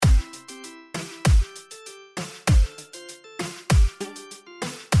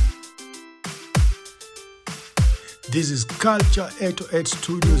This is Culture 808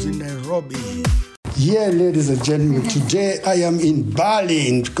 Studios in Nairobi. Yeah, ladies and gentlemen, today I am in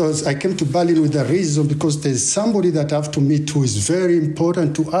Berlin because I came to Berlin with a reason, because there's somebody that I have to meet who is very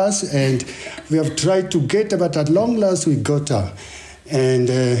important to us, and we have tried to get her, but at long last we got her. And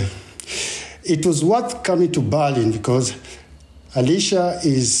it was worth coming to Berlin because Alisha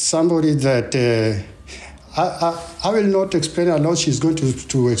is somebody that I will not explain a lot. She's going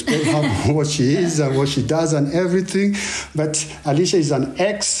to explain what she is and what she does and everything. But Alisha is an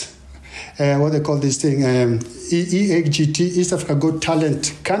what they call this thing, EAGT, East Africa Got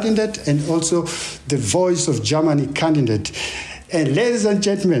Talent candidate, and also the Voice of Germany candidate. And ladies and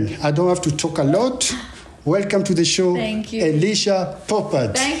gentlemen, I don't have to talk a lot. Welcome to the show. Thank you. Alisha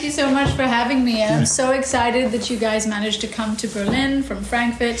Popat. Thank you so much for having me. I'm so excited that you guys managed to come to Berlin from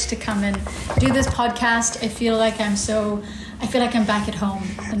Frankfurt to come and do this podcast. I feel like I'm back at home,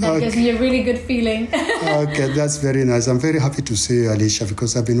 and that gives me a really good feeling. Okay, that's very nice. I'm very happy to see you, Alisha,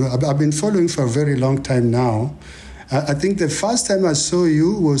 because I've been following for a very long time now. I think the first time I saw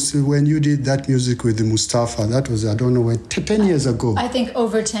you was when you did that music with Mustafa. That was, I don't know when, 10 years ago. I think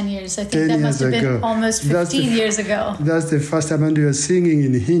over 10 years. I think that must have been almost 15 years ago. That's the first time when you were singing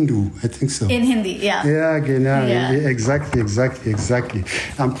in Hindu, I think so. In Hindi, yeah. Yeah, again, yeah. Exactly.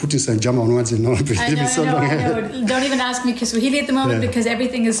 I'm putting some German words in all. I know. Don't even ask me Kiswahili at the moment because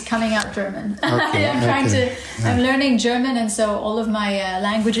everything is coming out German. I'm learning German, and so all of my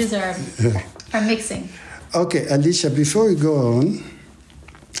languages are mixing. Okay, Alisha, before we go on,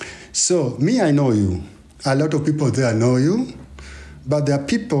 so me, I know you. A lot of people there know you, but there are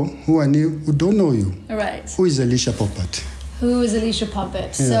people who are new who don't know you. Right. Who is Alisha Popat? Who is Alisha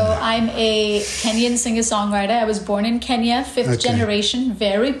Popat? Yeah. So I'm a Kenyan singer-songwriter. I was born in Kenya, fifth generation,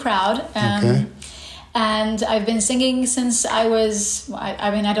 very proud. And I've been singing since I was,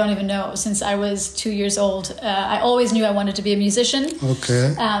 I don't even know, since I was 2 years old. I always knew I wanted to be a musician.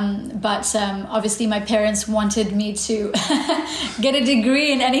 Okay. But obviously my parents wanted me to get a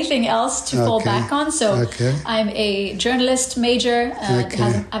degree in anything else to fall back on. So I'm a journalist major. I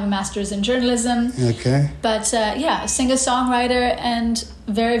have a master's in journalism. Okay. But singer-songwriter and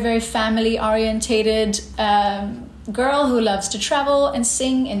very, very family-orientated girl who loves to travel and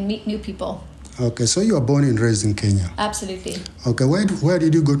sing and meet new people. Okay, so you were born and raised in Kenya? Absolutely. Okay, where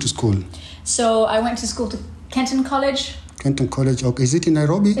did you go to school? So I went to school to Kenton College. Kenton College, okay. Is it in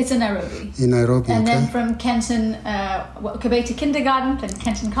Nairobi? It's in Nairobi. In Nairobi, and then from Kenton, Kabete Kindergarten, then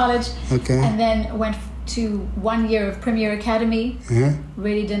Kenton College. Okay. And then went to 1 year of Premier Academy.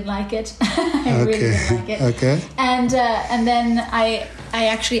 Really didn't like it. I really didn't like it. Okay. And then I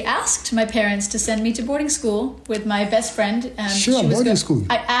actually asked my parents to send me to boarding school with my best friend. Boarding school.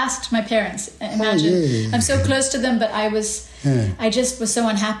 I asked my parents. Imagine, I'm so close to them, but I just was so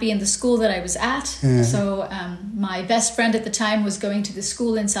unhappy in the school that I was at. So my best friend at the time was going to the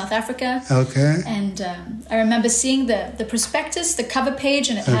school in South Africa. Okay. And I remember seeing the prospectus, the cover page,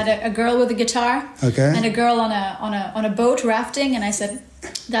 and it had a girl with a guitar. Okay. And a girl on a boat rafting, and I said,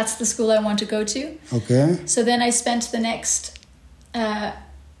 that's the school I want to go to. Okay. So then I spent the next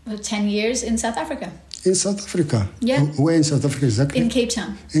 10 years in South Africa. In South Africa? Yeah. Where in South Africa exactly? In Cape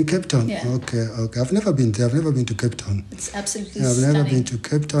Town. In Cape Town? Yeah. Okay. I've never been there. I've never been to Cape Town. It's absolutely stunning. I've never been to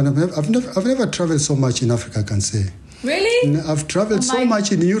Cape Town. I've never traveled so much in Africa, I can say. Really? I've traveled so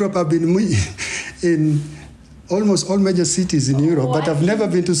much in Europe. I've been in almost all major cities in Europe, but I've never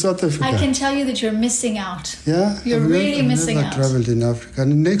been to South Africa. I can tell you that you're missing out. Yeah? You're really missing out. I've never traveled in Africa.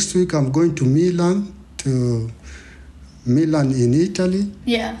 And next week I'm going to Milan in Italy.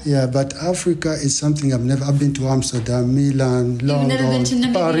 Yeah. Yeah, but Africa is something I've been to Amsterdam, Milan, London, You've never been to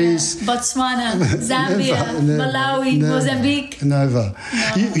Namibia, Paris, Botswana, Zambia, Malawi, Mozambique. Never.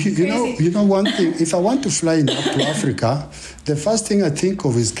 No, you know one thing, if I want to fly to Africa, the first thing I think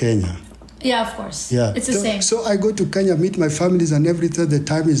of is Kenya. Yeah, of course. Yeah. It's the same. So I go to Kenya, meet my families, and every time the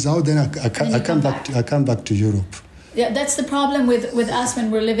time is out, then I come back to Europe. Yeah, that's the problem with us when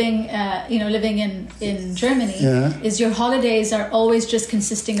we're living in Germany. Yeah. Is your holidays are always just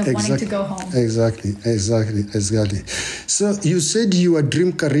consisting of wanting to go home. Exactly. So you said your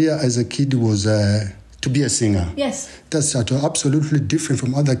dream career as a kid was to be a singer. Yes. That's absolutely different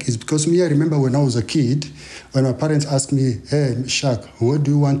from other kids, because me, I remember when I was a kid, when my parents asked me, "Hey, Shaq, what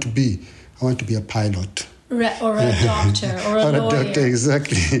do you want to be?" I want to be a pilot. Or a doctor, or a lawyer. A doctor,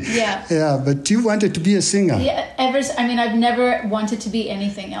 exactly. Yeah. Yeah, but you wanted to be a singer. Yeah, I've never wanted to be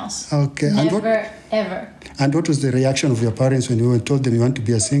anything else. Okay. Ever. And what was the reaction of your parents when you told them you want to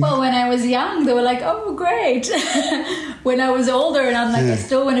be a singer? Well, when I was young, they were like, "Oh, great." When I was older and I'm like, I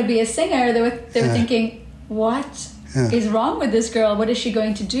still want to be a singer, they were thinking, what is wrong with this girl? What is she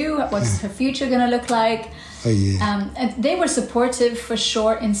going to do? What's her future going to look like? Oh, yeah. And they were supportive for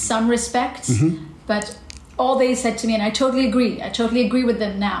sure in some respects, but all they said to me, and I totally agree with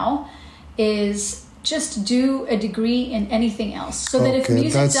them now, is just do a degree in anything else, so that if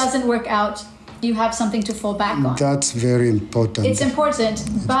music doesn't work out, you have something to fall back on. That's very important. It's important,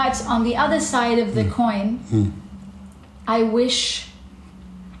 but on the other side of the coin, I wish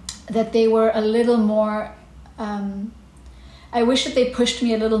that they were a little more, I wish that they pushed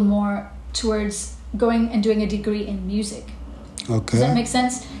me a little more towards going and doing a degree in music. Okay. Does that make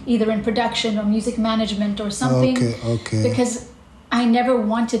sense? Either in production or music management or something. Okay. Because I never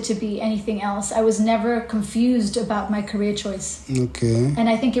wanted to be anything else. I was never confused about my career choice. Okay. And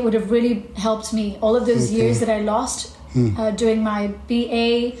I think it would have really helped me. All of those years that I lost doing my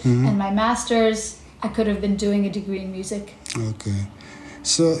BA and my master's, I could have been doing a degree in music. Okay.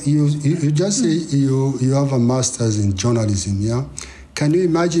 So you just say you have a master's in journalism, yeah? Can you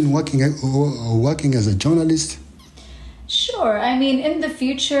imagine working as a journalist? Sure. I mean, in the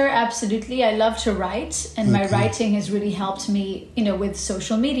future, absolutely. I love to write, and my writing has really helped me, with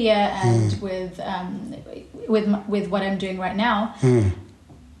social media and with what I'm doing right now.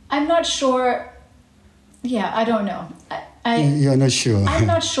 I'm not sure. Yeah, I don't know. You're not sure? I'm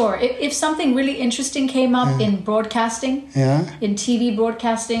not sure. If something really interesting came up in broadcasting, in TV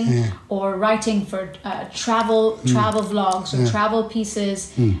broadcasting, or writing for travel vlogs or travel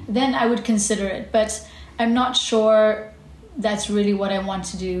pieces, then I would consider it. But I'm not sure that's really what I want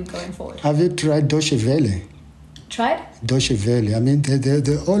to do going forward. Have you tried Deutsche Welle? Tried? Deutsche Welle. I mean,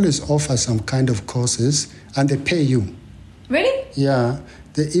 they always offer some kind of courses, and they pay you. Really? Yeah.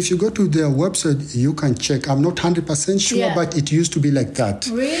 If you go to their website, you can check. I'm not 100% sure, but it used to be like that.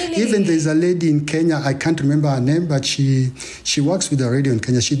 Really? Even there's a lady in Kenya, I can't remember her name, but she works with the radio in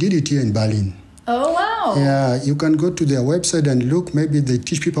Kenya. She did it here in Berlin. Oh, wow. Yeah, you can go to their website and look. Maybe they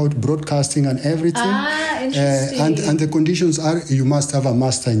teach people about broadcasting and everything. Ah, interesting. And the conditions are you must have a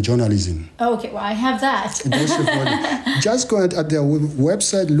master in journalism. Okay, well, I have that. Just go at their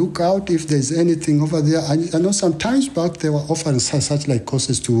website, look out if there's anything over there. I know some times back they were offering such like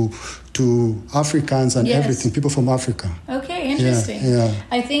courses to Africans and everything, people from Africa. Okay, interesting. Yeah.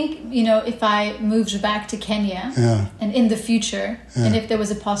 I think, if I moved back to Kenya and in the future, and if there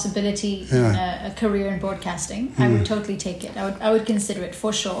was a possibility in a career in broadcasting, I would totally take it. I would consider it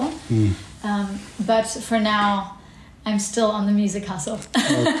for sure. But for now, I'm still on the music hustle.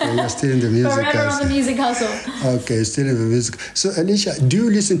 Okay, you're still in the music hustle. Forever on the music hustle. Okay, still in the music. So, Alisha, do you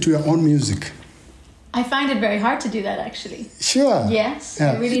listen to your own music? I find it very hard to do that, actually. Sure. Yes,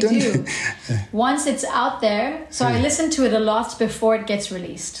 I really do. Once it's out there, so I listen to it a lot before it gets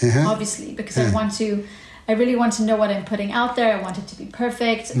released, obviously, because I really want to know what I'm putting out there. I want it to be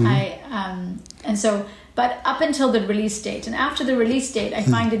perfect. But up until the release date, and after the release date, I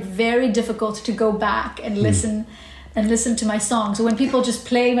find it very difficult to go back and listen to my songs. So when people just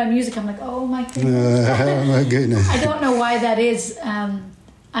play my music, I'm like, oh my goodness. My goodness. I don't know why that is.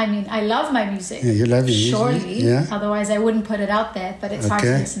 I mean, I love my music. Yeah, you love your music? Surely. Yeah. Otherwise, I wouldn't put it out there, but it's hard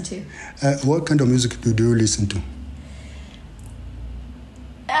to listen to. What kind of music do you listen to?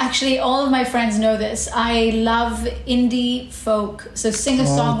 Actually, all of my friends know this. I love indie folk, so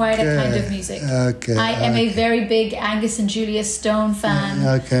singer-songwriter kind of music. Okay. I am a very big Angus and Julia Stone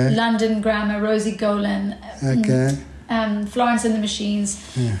fan. London Grammar, Rosie Golan. Florence and the Machines.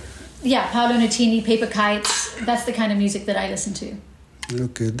 Yeah, Paolo Nutini, Paper Kites. That's the kind of music that I listen to.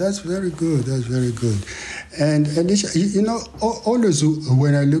 Okay, that's very good. And Alisha, always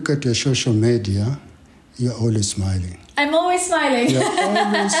when I look at your social media, you're always smiling. I'm always smiling. You're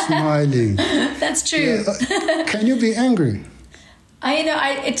always smiling. That's true. Can you be angry?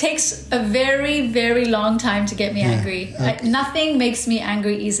 It takes a very, very long time to get me angry. Nothing makes me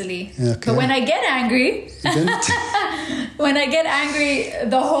angry easily. But when I get angry,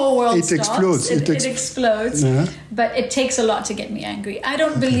 the whole world stops. Explodes. It explodes. But it takes a lot to get me angry. I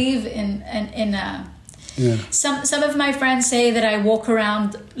don't believe in Some of my friends say that I walk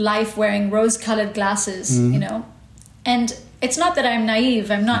around life wearing rose-colored glasses, And it's not that I'm naive.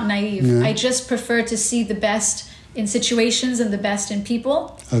 I'm not naive. I just prefer to see the best in situations and the best in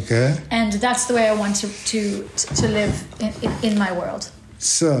people. Okay. And that's the way I want to live in my world.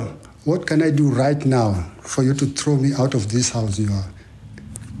 So, what can I do right now for you to throw me out of this house you are?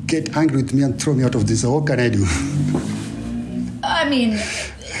 Get angry with me and throw me out of this. What can I do? I mean,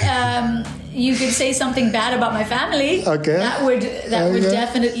 you could say something bad about my family. Okay. That would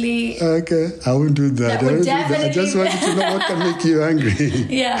definitely... Okay, I won't do that. I just wanted to know what can make you angry.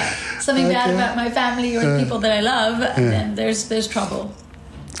 Something bad about my family or people that I love, then there's trouble.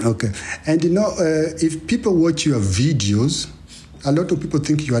 Okay. And if people watch your videos, a lot of people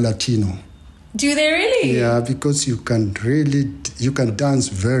think you are Latino. Do they really? Yeah, because you can dance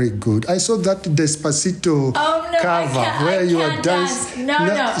very good. I saw that Despacito cover where you are dancing.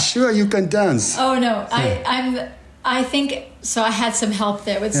 No. Sure, you can dance. Oh no, I think so. I had some help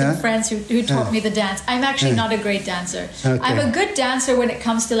there with some friends who taught me the dance. I'm actually not a great dancer. Okay. I'm a good dancer when it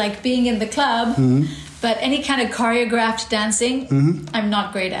comes to like being in the club, but any kind of choreographed dancing, I'm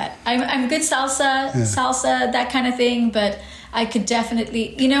not great at. I'm good salsa, that kind of thing, but I could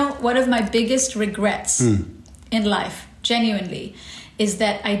definitely, one of my biggest regrets in life, genuinely, is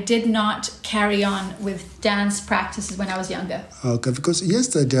that I did not carry on with dance practices when I was younger. Okay, because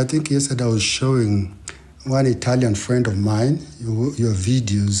yesterday I was showing one Italian friend of mine your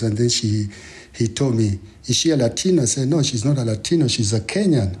videos, and then he told me, is she a Latina? I said, no, she's not a Latino, she's a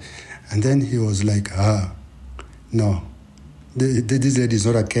Kenyan. And then he was like, no, this lady is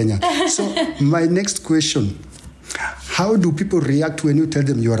not a Kenyan. So my next question, how do people react when you tell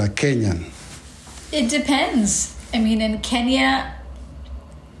them you are a Kenyan? It depends. I mean, in Kenya,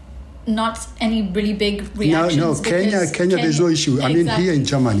 not any really big reactions. No, Kenya, there's no issue. Exactly. I mean, here in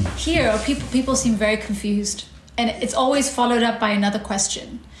Germany. Here, people seem very confused. And it's always followed up by another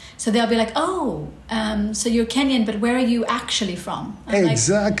question. So they'll be like, so you're Kenyan, but where are you actually from?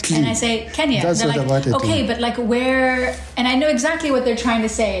 Exactly. And I say, Kenya. That's and they're what like, I wanted okay, to. but like where? And I know exactly what they're trying to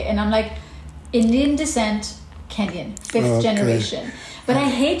say. And I'm like, Indian descent, Kenyan, fifth generation. But I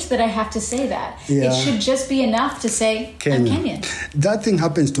hate that I have to say that. Yeah. It should just be enough to say, I'm Kenyan. That thing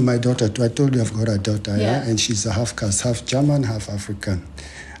happens to my daughter too. I told you I've got a daughter, and she's a half caste, half German, half African.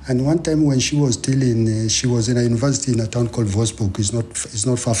 And one time when she was still she was in a university in a town called Wolfsburg. It's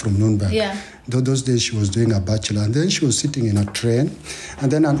not far from Nuremberg. Yeah. Those days she was doing a bachelor. And then she was sitting in a train.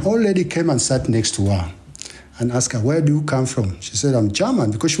 And then an old lady came and sat next to her and asked her, where do you come from? She said, I'm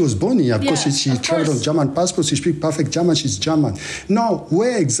German, because she was born here. Of course, she traveled on German passport. She speaks perfect German. She's German. No,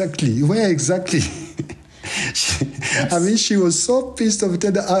 where exactly? I mean, she was so pissed off.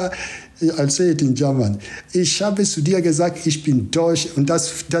 I'll say it in German. Ich habe zu dir gesagt, ich bin Deutsch, und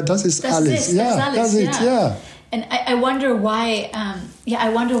das ist alles. That's it. And I wonder why. I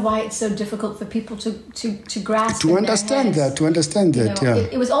wonder why it's so difficult for people to grasp. To understand that.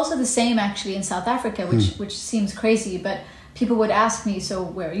 It was also the same actually in South Africa, which seems crazy. But people would ask me, "So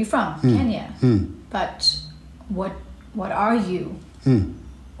where are you from?" Kenya. But what are you?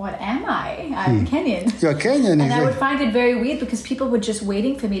 What am I? I'm Kenyan. You're Kenyan, and I would find it very weird because people were just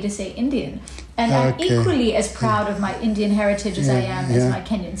waiting for me to say Indian. And I'm equally as proud of my Indian heritage as I am as my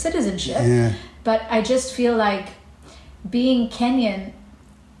Kenyan citizenship. Yeah. But I just feel like being Kenyan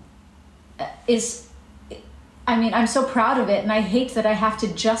is, I'm so proud of it, and I hate that I have to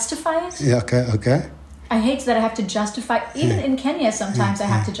justify it. Yeah, okay. I hate that I have to justify, even in Kenya sometimes I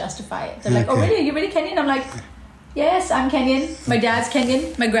have to justify it. They're like, oh really, are you really Kenyan? I'm like, yes, I'm Kenyan. My dad's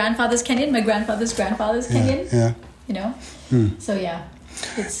Kenyan. My grandfather's Kenyan. My grandfather's grandfather's Kenyan. So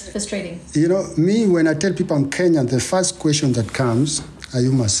it's frustrating. Me, when I tell people I'm Kenyan, the first question that comes, are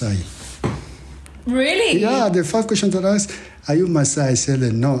you Maasai? Really? Yeah, the first question that I ask, are you Maasai? I say,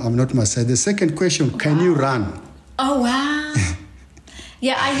 no, I'm not Maasai. The second question, can you run? Oh, wow.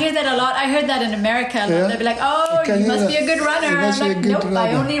 Yeah, I hear that a lot. I heard that in America a lot. They'll be like, oh, you must be a good runner. I'm like, nope,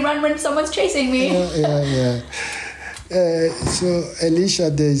 I only run when someone's chasing me. Yeah. So,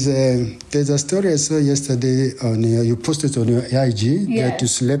 Alisha, there's a story I saw yesterday you posted on your EAGT that you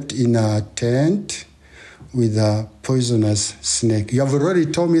slept in a tent with a poisonous snake. You have already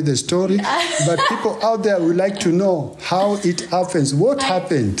told me the story, but people out there would like to know how it happens. What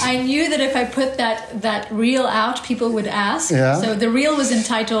happened? I knew that if I put that reel out, people would ask. Yeah. So the reel was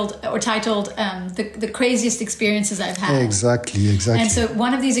titled the craziest experiences I've had. Exactly. And so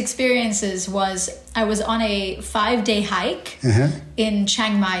one of these experiences was I was on a 5-day hike in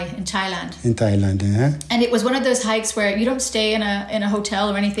Chiang Mai in Thailand. And it was one of those hikes where you don't stay in a hotel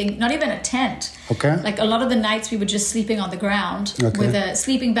or anything, not even a tent. Okay. Like a lot of the nights we were just sleeping on the ground with a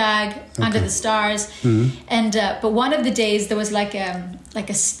sleeping bag under the stars. And but one of the days there was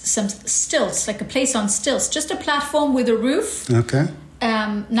some stilts, like a place on stilts, just a platform with a roof. Okay.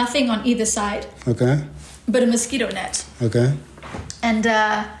 Nothing on either side. Okay. But a mosquito net. Okay. And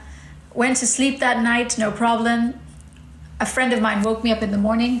went to sleep that night, no problem. A friend of mine woke me up in the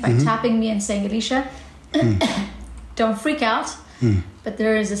morning by tapping me and saying, Alisha, don't freak out, but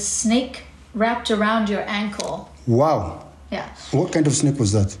there is a snake wrapped around your ankle. Wow. Yeah. What kind of snake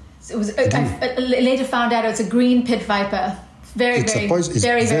was that? It was. I later found out it's a green pit viper. Very poisonous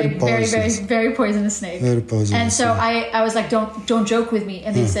snake. Very poisonous. And so I was like, don't joke with me.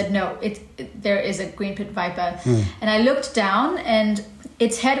 And they said, no, there is a green pit viper. And I looked down, and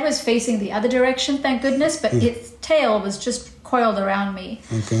its head was facing the other direction, thank goodness, but its tail was just coiled around me.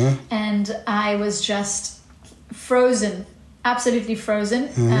 Okay. And I was just frozen, absolutely frozen.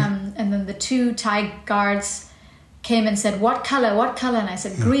 And then the 2 Thai guards came and said, what color? And I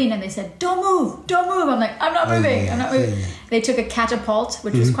said, green. And they said, don't move. I'm like, I'm not moving. They took a catapult,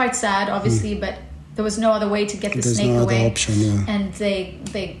 which was quite sad, obviously, but there was no other way to get the snake no away. Other option, yeah. And they.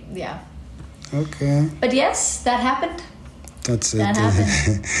 Okay. But yes, that happened. That's it. That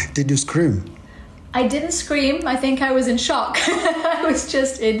happened. Did you scream? I didn't scream. I think I was in shock. I was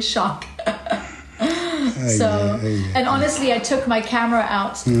just in shock. And honestly, I took my camera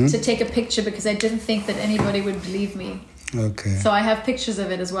out to take a picture because I didn't think that anybody would believe me. Okay. So I have pictures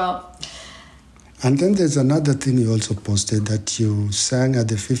of it as well. And then there's another thing you also posted that you sang at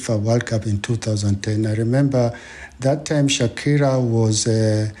the FIFA World Cup in 2010. I remember that time Shakira was,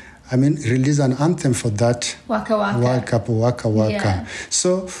 released an anthem for that Waka Waka. World Cup, Waka Waka. Yeah.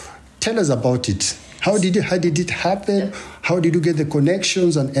 So tell us about it. How did it happen? How did you get the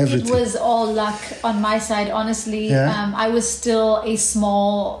connections and everything? It was all luck on my side, honestly. Yeah. I was still a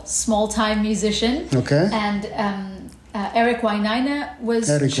small-time musician. Okay. And Eric Wainaina was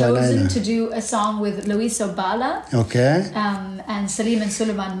chosen to do a song with Luis Obala. Okay. And Salim and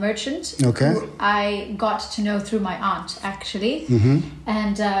Suleiman Merchant. Okay. Who I got to know through my aunt, actually.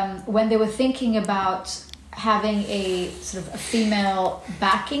 And when they were thinking about having a sort of a female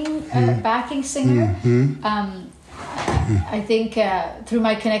backing singer, I think through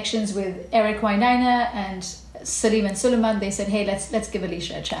my connections with Eric Wainaina and Salim and Suleiman, they said, hey, let's give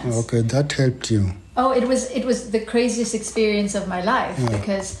Alisha a chance. Okay, that helped you. Oh, it was the craziest experience of my life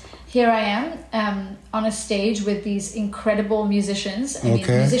because here I am on a stage with these incredible musicians. I mean,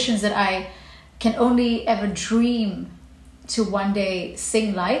 musicians that I can only ever dream to one day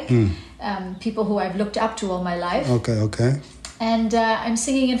sing like. People who I've looked up to all my life. Okay. And I'm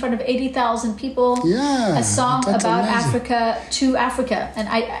singing in front of 80,000 people. Yeah, a song about amazing. Africa to Africa, and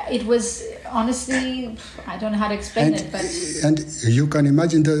it was honestly, I don't know how to explain it, but and you can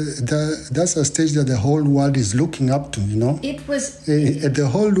imagine that's a stage that the whole world is looking up to. You know, it was the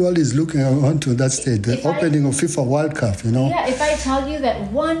whole world is looking onto that stage, the opening of FIFA World Cup. You know, yeah. If I tell you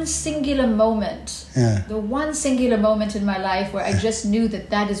that one singular moment, the one singular moment in my life where I just knew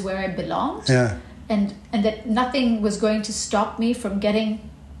that is where I belonged. Yeah. And that nothing was going to stop me from getting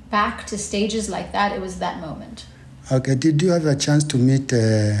back to stages like that. It was that moment. Okay. Did you have a chance to meet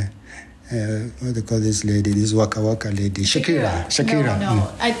what do they call this lady? This Waka Waka lady,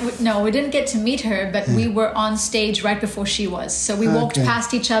 Shakira. No, we didn't get to meet her, but we were on stage right before she was. So we walked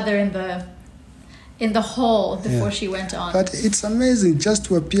past each other in the hall before she went on. But it's amazing just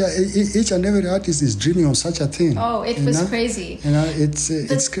to appear. Each and every artist is dreaming of such a thing. Oh, it was crazy. You know, it's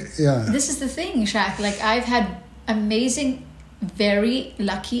This is the thing, Shaq. Like, I've had amazing, very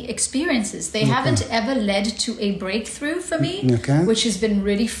lucky experiences. They haven't ever led to a breakthrough for me, which has been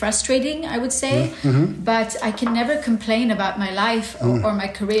really frustrating, I would say. But I can never complain about my life or my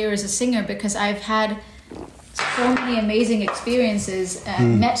career as a singer because I've had so many amazing experiences,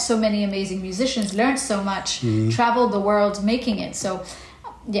 met so many amazing musicians, learned so much, traveled the world making it. So,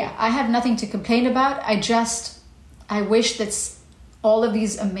 yeah, I have nothing to complain about. I wish that all of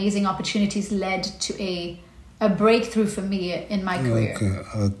these amazing opportunities led to a breakthrough for me in my career.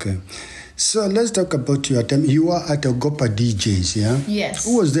 Okay. So let's talk about your time. You were at Ogopa Djs, yeah? Yes.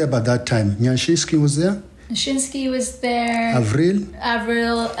 Who was there by that time? Nyashinski was there? Nyashinski was there.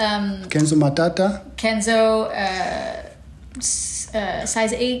 Avril. Kenzo Matata.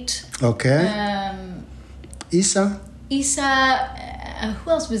 Size 8. Okay. Isa. Who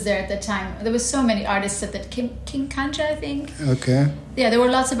else was there at that time? There were so many artists at that. King Kanja, I think. Okay. Yeah, there were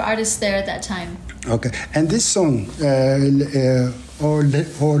lots of artists there at that time. Okay. And this song, or Let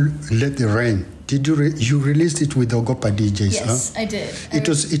the Rain, did you released it with Ogopa Djs? Yes, I did. It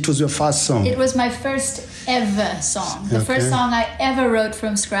was your first song. It was my first ever song. The first song I ever wrote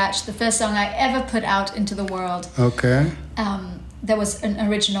from scratch. The first song I ever put out into the world. Okay. That was an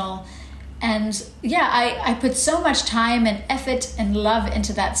original. And yeah, I put so much time and effort and love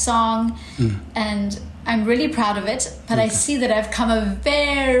into that song. And I'm really proud of it. But I see that I've come a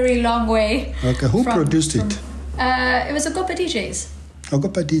very long way. Okay. Who produced it? It was Ogopa Djs.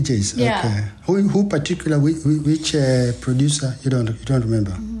 Ogopa Djs. Yeah. Okay. Who particular? Which producer? You don't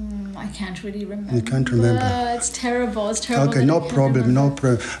remember? I can't really remember. You can't remember. It's terrible. Okay, no problem.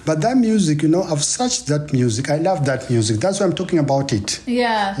 But that music, I've searched that music. I love that music. That's why I'm talking about it.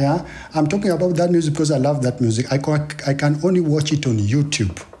 Yeah. Yeah. I'm talking about that music because I love that music. I can only watch it on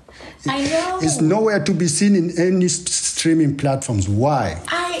YouTube. I know. It's nowhere to be seen in any streaming platforms. Why?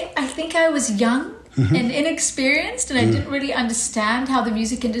 I think I was young and inexperienced, and I didn't really understand how the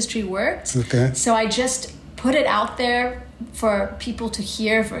music industry worked. Okay. So I just put it out there for people to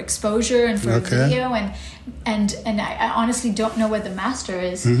hear, for exposure and for a video. And I honestly don't know where the master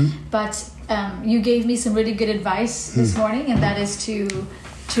is, but you gave me some really good advice this morning, and that is to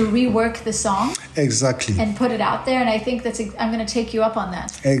rework the song. Exactly. And put it out there. And I think I'm going to take you up on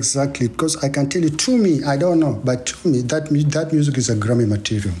that. Exactly. Because I can tell you, to me, I don't know, but to me, that music is a Grammy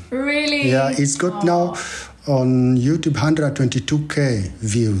material. Really? Yeah, it's got now on YouTube 122K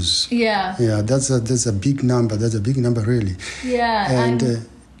views. Yeah. Yeah, that's a big number. That's a big number, really. Yeah. And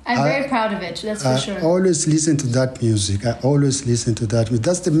I'm very proud of it, that's for sure. I always listen to that music.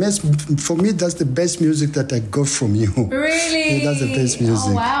 That's the best, for me, that's the best music that I got from you. Really? Yeah, that's the best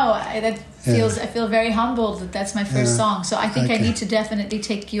music. Oh, wow. I feel very humbled that that's my first song. So I think I need to definitely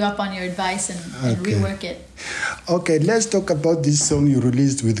take you up on your advice and rework it. Okay, let's talk about this song you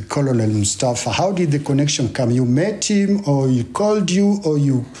released with Colonel Mustafa. How did the connection come? You met him, or he called you, or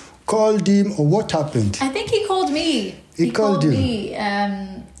you called him, or what happened? I think he called me. He called you. Me.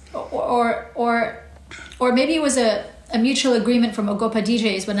 Or maybe it was a mutual agreement from Ogopa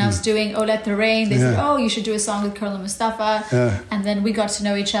Djs when I was doing Oh Let the Rain. They said, you should do a song with Colonel Mustafa. And then we got to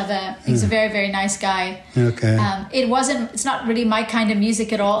know each other. He's a very, very nice guy. Okay. It's not really my kind of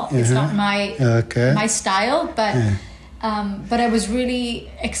music at all. It's not my style, but I was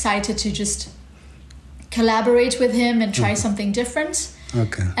really excited to just collaborate with him and try something different.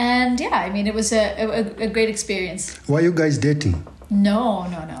 Okay. And it was a great experience. Were you guys dating? No.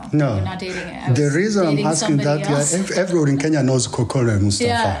 We were not dating. The reason I'm asking that, everyone in Kenya knows Colonel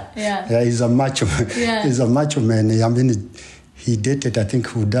Mustafa. Yeah. He's a macho. Yeah. He's a macho man. I mean, he dated, I think,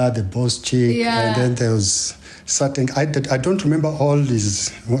 Huda, the boss chick, and then there was certain. I don't remember all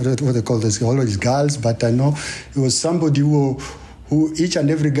these what they call this, all of these girls, but I know it was somebody who each and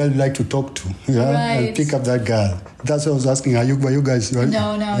every girl liked to talk to, and pick up that girl. That's what I was asking. Were you guys?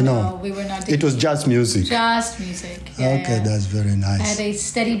 No, we were not dating. It was just music. Just music. That's very nice. I had a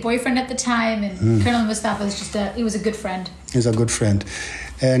steady boyfriend at the time, and Colonel Mustafa was he was a good friend. He's a good friend.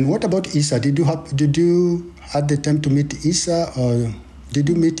 And what about Issa? Did you have the time to meet Issa, or did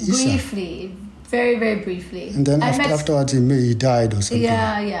you meet Issa? Briefly, very, very briefly. And then afterwards he died or something.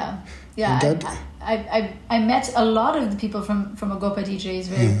 Yeah. I met a lot of the people from Ogopa Djs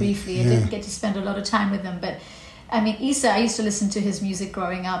very briefly. I didn't get to spend a lot of time with them, but I mean, Issa, I used to listen to his music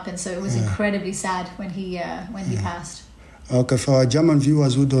growing up, and so it was incredibly sad when he passed. Okay, for our German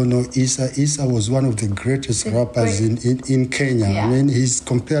viewers who don't know Issa was one of the greatest rappers in Kenya. Yeah. I mean, he's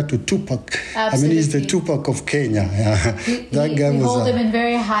compared to Tupac. Absolutely. I mean, he's the Tupac of Kenya. Yeah. We hold him in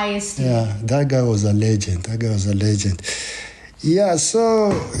very high esteem. Yeah, that guy was a legend. Yeah,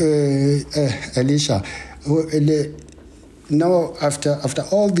 so Alisha, now after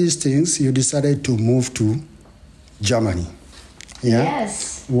all these things, you decided to move to Germany. Yeah?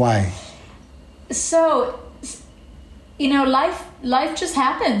 Yes. Why? So, life just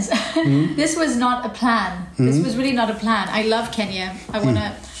happens. This was not a plan. This was really not a plan. I love Kenya. I want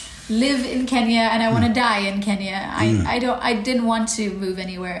to live in Kenya, and I want to die in Kenya. I didn't want to move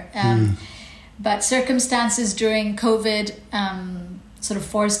anywhere. But circumstances during COVID sort of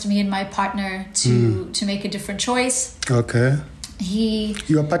forced me and my partner to make a different choice. Okay.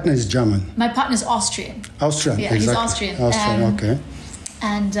 Your partner is German? My partner is Austrian. Austrian, yeah, exactly. He's Austrian. Okay.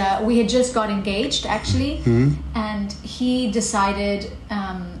 And we had just got engaged, actually. And he decided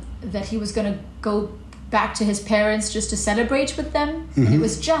that he was going to go back to his parents just to celebrate with them. And it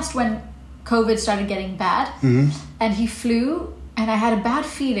was just when COVID started getting bad. And he flew. And I had a bad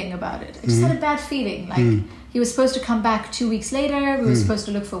feeling about it. I just had a bad feeling. Like he was supposed to come back 2 weeks later. We were supposed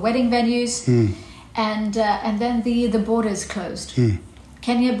to look for wedding venues, and then the borders closed.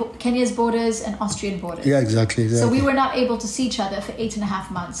 Kenya's borders and Austrian borders. Yeah, exactly. So we were not able to see each other for 8.5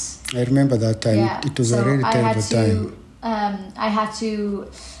 months. I remember that time. Yeah. It was a really terrible time. I had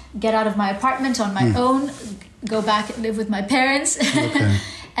to get out of my apartment on my own, go back and live with my parents,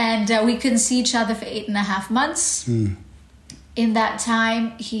 and we couldn't see each other for 8.5 months. In that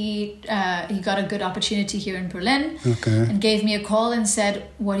time, he got a good opportunity here in Berlin and gave me a call and said,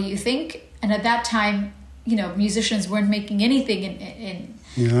 "What do you think?" And at that time, musicians weren't making anything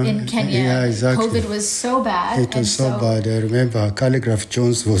in Kenya. Yeah, exactly. COVID was so bad. It was so bad. I remember Calligraph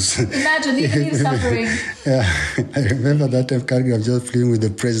Jones was... Imagine, he was suffering. Yeah, I remember that time Calligraph Jones playing with the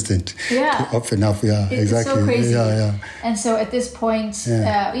president. Yeah. To open up, exactly. It's so crazy. Yeah. And so at this point,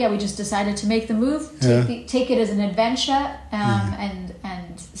 we just decided to make the move, take it as an adventure,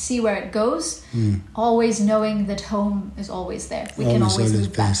 and see where it goes, always knowing that home is always there. We can always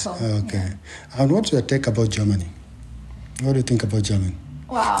move back home. Okay. And what's your take about Germany? What do you think about Germany?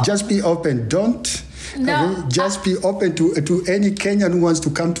 Wow. Just be open. Don't No, just be open to any Kenyan who wants to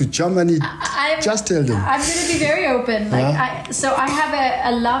come to Germany. Just tell them. I'm going to be very open. So I have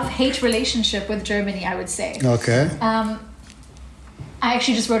a love-hate relationship with Germany, I would say. Okay. I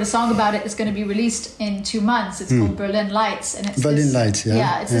actually just wrote a song about it. It's going to be released in 2 months. It's called Berlin Lights, and it's Lights. Yeah.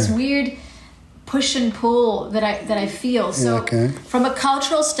 Yeah, it's this weird push and pull that I feel. So from a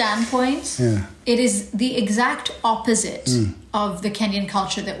cultural standpoint, it is the exact opposite of the Kenyan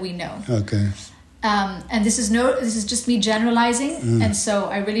culture that we know. Okay. And this is just me generalizing, and so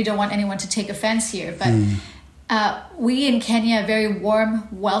I really don't want anyone to take offense here. But we in Kenya are very warm,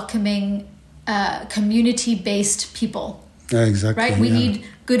 welcoming, community-based people. Yeah, exactly. Right? We need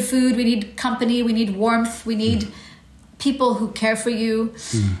good food, we need company, we need warmth, we need people who care for you.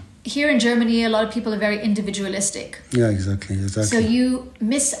 Here in Germany, a lot of people are very individualistic. Yeah, exactly. So you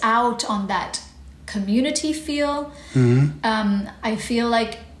miss out on that community feel. I feel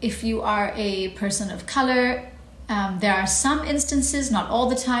like if you are a person of color, there are some instances, not all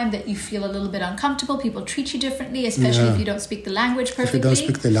the time, that you feel a little bit uncomfortable. People treat you differently, especially if you don't speak the language perfectly. If you don't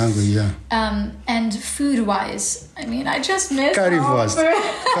speak the language, and food-wise, I mean, I just miss currywurst.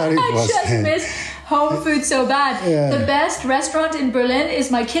 I just miss home food so bad. The best restaurant in Berlin is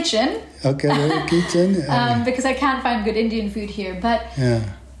my kitchen. Okay, kitchen. Because I can't find good Indian food here. But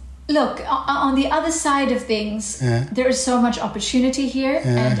look, on the other side of things, there is so much opportunity here.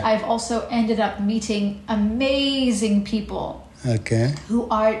 And I've also ended up meeting amazing people who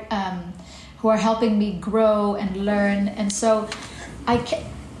are helping me grow and learn. And so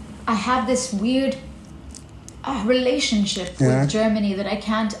I have this weird relationship with Germany that I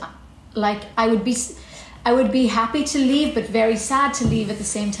can't... Like, I would be happy to leave, but very sad to leave at the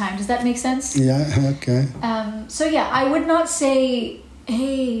same time. Does that make sense? Yeah, okay. So I would not say,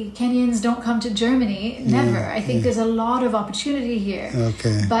 hey, Kenyans, don't come to Germany. Never. I think there's a lot of opportunity here.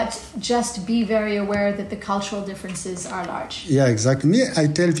 Okay. But just be very aware that the cultural differences are large. Yeah, exactly. I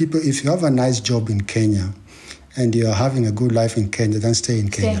tell people, if you have a nice job in Kenya and you're having a good life in Kenya, then stay in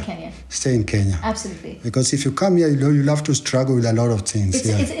Kenya. Stay in Kenya. Absolutely. Because if you come here, you'll have to struggle with a lot of things.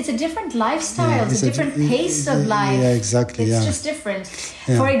 It's a different lifestyle. It's a different pace of life. Yeah, exactly. It's just different.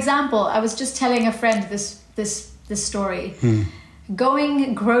 For example, I was just telling a friend this story.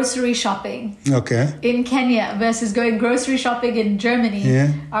 Going grocery shopping in Kenya versus going grocery shopping in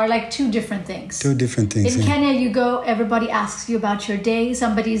Germany are like two different things. In Kenya, you go, everybody asks you about your day.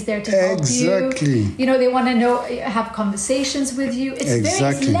 Somebody's there to help you. You know, they want to have conversations with you. It's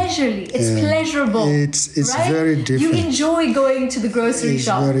it's leisurely. It's pleasurable. It's right? very different. You enjoy going to the grocery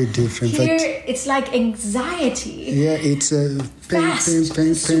shop. It's very different. Here, it's like anxiety. Yeah, it's fast,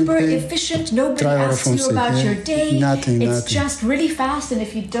 super efficient. Nobody asks you about your day. It's just really fast, and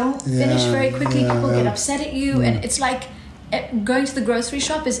if you don't finish very quickly, people get upset at you, and it's like going to the grocery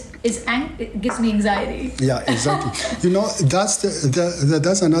shop it gives me anxiety. Yeah, exactly. You know,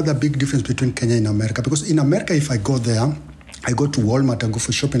 that's another big difference between Kenya and America, because in America, if I go there, I go to Walmart and go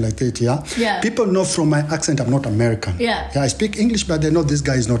for shopping like that, people know from my accent I'm not American. I speak English, but they know this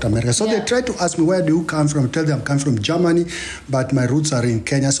guy is not American. So they try to ask me, where do you come from? Tell them I'm coming from Germany, but my roots are in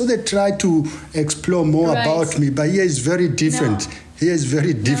Kenya. So they try to explore more about me, but here is very different. Here is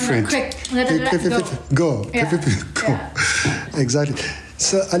very different. Quick. Go. Exactly.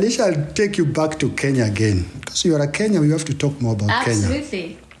 So, Alisha, I'll take you back to Kenya again. Because you are a Kenyan, we have to talk more about Kenya.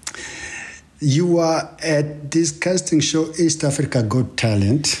 Absolutely. You were at this casting show, East Africa Got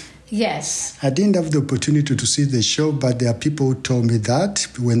Talent. Yes. I didn't have the opportunity to see the show, but there are people who told me that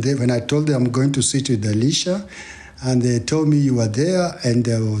when I told them I'm going to sit with Alisha, and they told me you were there, and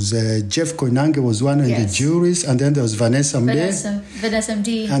there was Jeff Koinange was one of the juries, and then there was Vanessa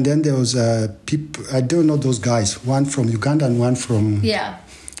MD. And then there was people, I don't know those guys, one from Uganda and one from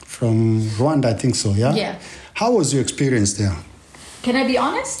Rwanda, I think so, Yeah. How was your experience there? Can I be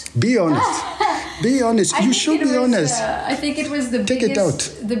honest? Be honest. Be honest. You should be honest. I think it was the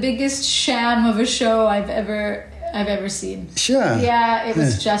biggest sham of a show I've ever seen. Sure. Yeah, it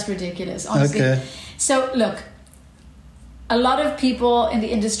was just ridiculous, honestly. Okay. So look, a lot of people in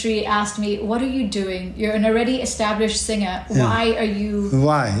the industry asked me, "What are you doing? You're an already established singer. Why are you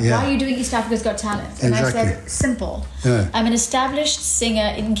doing East Africa's Got Talent?" And I said, "Simple. I'm an established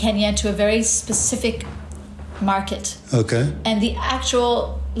singer in Kenya to a very specific market. Okay. And the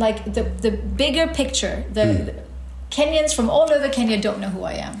actual, like the bigger picture, the Kenyans from all over Kenya don't know who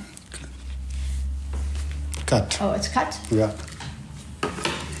I am." Cut. Oh, it's cut? Yeah.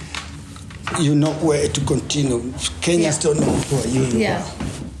 You know where to continue. Kenyans don't know who you are. Yeah.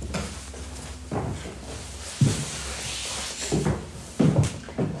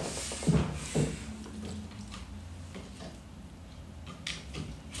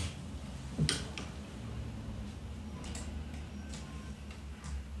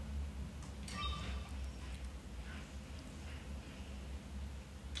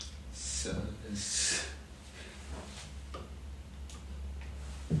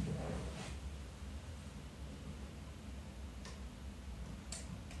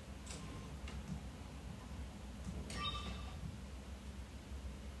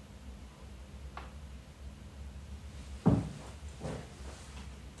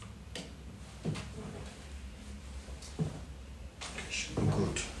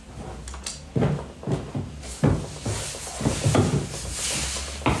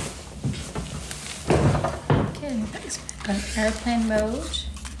 On airplane mode.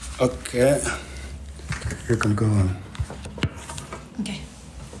 Okay. You can go on. Okay.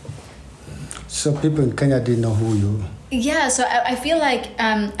 So people in Kenya didn't know who you. Yeah. So I feel like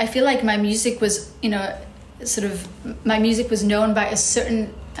my music was, my music was known by a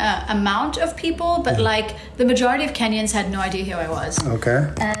certain amount of people, but like the majority of Kenyans had no idea who I was.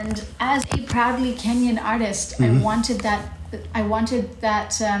 Okay. And as a proudly Kenyan artist, I wanted that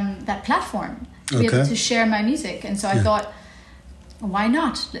platform. To be able to share my music. And so I thought, why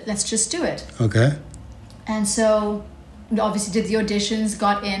not? Let's just do it. Okay. And so obviously did the auditions,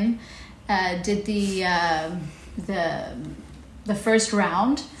 got in, did the first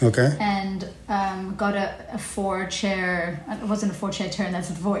round. Okay. And got a 4-chair, it wasn't a 4-chair turn, that's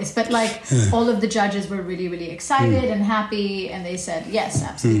the voice, but like all of the judges were really, really excited and happy, and they said, yes,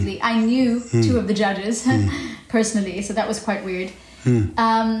 absolutely. I knew 2 of the judges personally, so that was quite weird. And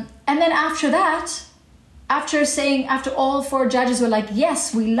then after that, after all 4 judges were like,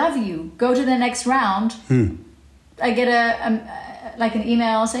 yes, we love you, go to the next round, I get an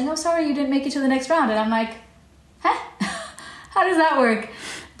email saying, oh, sorry, you didn't make it to the next round. And I'm like, huh? How does that work?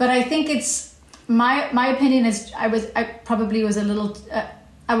 But I think it's, my opinion is I was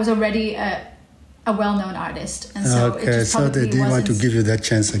already a well-known artist. And so it just so they didn't want to give you that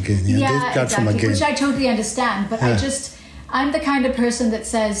chance again. Exactly, which I totally understand. But I'm the kind of person that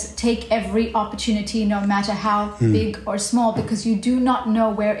says take every opportunity, no matter how big or small, because you do not know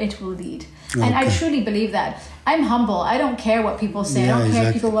where it will lead. And I truly believe that. I'm humble. I don't care what people say. I don't care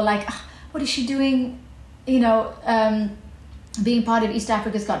if people were like, oh, what is she doing, being part of East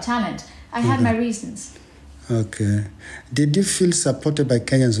Africa's Got Talent. I had my reasons. Okay. Did you feel supported by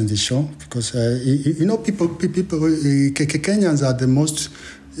Kenyans on the show? Because, people, Kenyans are the most...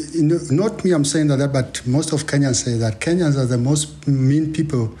 not me, I'm saying that, but most of Kenyans say that Kenyans are the most mean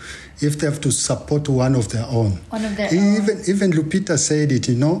people if they have to support one of their own. Even Lupita said it,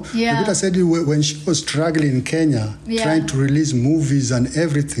 Yeah. Lupita said it when she was struggling in Kenya, trying to release movies and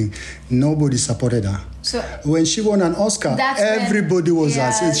everything, nobody supported her. So when she won an Oscar, everybody was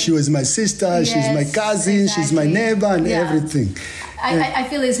us. She was my sister, she's my cousin, she's my neighbor, and everything. I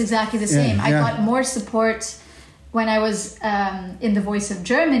feel it's exactly the same. I got more support when I was in The Voice of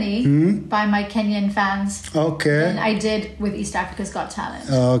Germany by my Kenyan fans than I did with East Africa's Got Talent.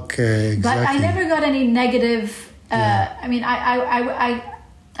 Okay, exactly. But I never got any negative... I mean, I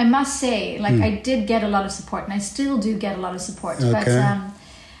must say, I did get a lot of support, and I still do get a lot of support. But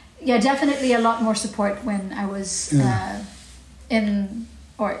definitely a lot more support when I was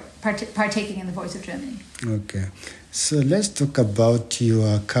partaking in The Voice of Germany. Okay. So let's talk about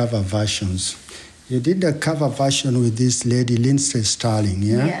your cover versions. You did a cover version with this lady, Linsey Stirling,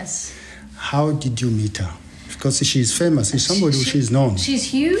 yeah? Yes. How did you meet her? Because she's famous. She's somebody who she's known. She's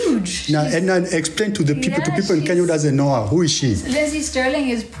huge. Now, and explain to the people, in Kenya who doesn't know her. Who is she? Linsey Stirling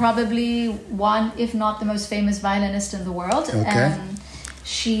is probably one, if not the most famous violinist in the world. Okay.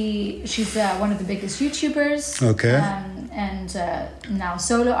 She's one of the biggest YouTubers. Okay. And now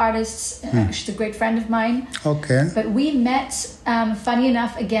solo artists. She's a great friend of mine. Okay. But we met, funny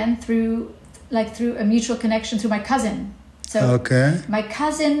enough, again through a mutual connection through my cousin. So my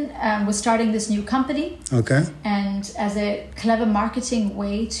cousin was starting this new company. Okay. And as a clever marketing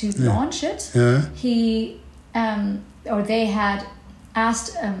way to launch it, they had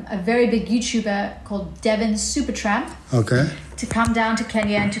asked a very big YouTuber called Devin Supertramp to come down to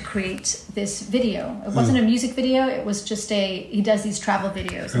Kenya and to create this video. It wasn't a music video. It was just he does these travel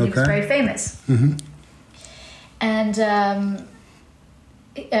videos, and he was very famous. Mm-hmm. And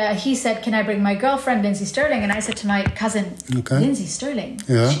he said, can I bring my girlfriend, Linsey Stirling? And I said to my cousin, Linsey Stirling,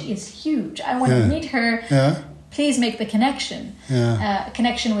 she is huge. I want to meet her. Yeah. Please make the connection. Yeah.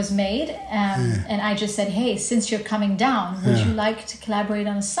 Connection was made. And I just said, hey, since you're coming down, would you like to collaborate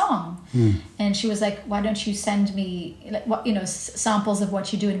on a song? And she was like, why don't you send me samples of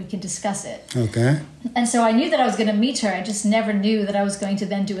what you do and we can discuss it. Okay. And so I knew that I was going to meet her. I just never knew that I was going to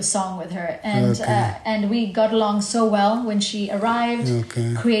then do a song with her. And we got along so well when she arrived,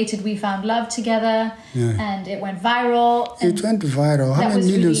 created We Found Love together, and it went viral. It went viral. How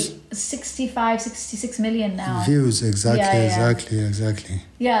many millions? Really 65, 66 million now. Views, exactly, Yeah. exactly.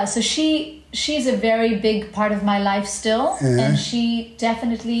 Yeah, so she's a very big part of my life still, and she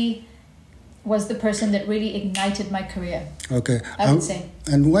definitely was the person that really ignited my career. Okay. I would say.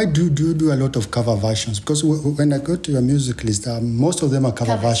 And why do you do a lot of cover versions? Because when I go to your music list, most of them are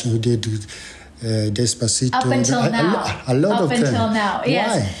cover versions. You did Despacito. Up until now. A lot of them. Up until now,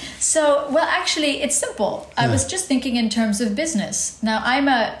 yes. Why? So, well, actually, it's simple. I was just thinking in terms of business. Now, I'm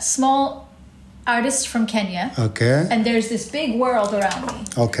a small artist from Kenya. Okay. And there's this big world around me.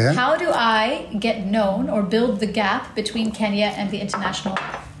 Okay. How do I get known or build the gap between Kenya and the international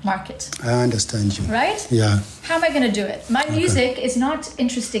market? I understand you. Right? Yeah. How am I going to do it? My music is not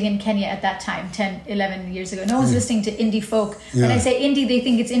interesting in Kenya at that time, 10, 11 years ago. No one's listening to indie folk. Yeah. When I say indie, they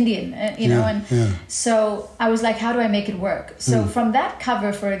think it's Indian, know. And so I was like, how do I make it work? So from that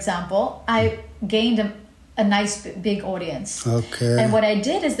cover, for example, I gained a nice big audience. Okay. And what I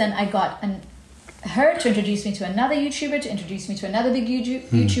did is then I got her to introduce me to another YouTuber, to introduce me to another big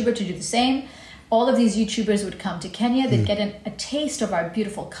YouTuber to do the same. All of these YouTubers would come to Kenya. They'd get a taste of our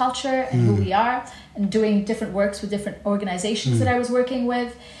beautiful culture and who we are, and doing different works with different organizations that I was working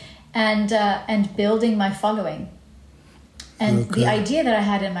with, and building my following. And the idea that I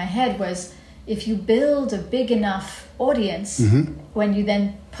had in my head was, if you build a big enough audience, when you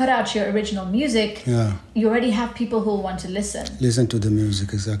then put out your original music, you already have people who will want to listen. Listen to the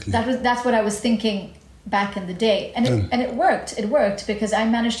music, exactly. That's what I was thinking back in the day, and it worked. It worked because I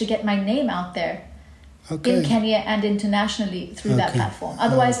managed to get my name out there in Kenya and internationally through that platform.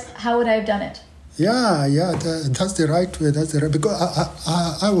 Otherwise, how would I have done it? Yeah, that's the right way. That's the right, because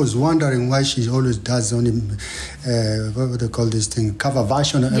I was wondering why she always does only what would they call this thing, cover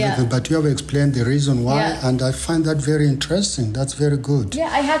version and everything. But you have explained the reason why, and I find that very interesting. That's very good. Yeah,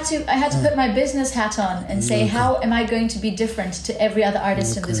 I had to put my business hat on and say, how am I going to be different to every other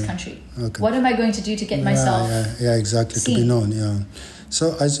artist in this country? What am I going to do to get myself? Yeah, exactly. Seen? To be known. Yeah.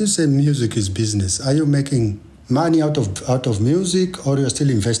 So as you say, music is business. Are you making money out of music, or you're still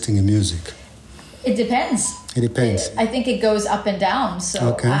investing in music? It depends. It depends. I think it goes up and down.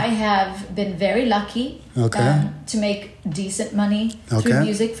 So I have been very lucky to make decent money through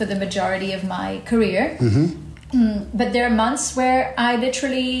music for the majority of my career. But there are months where I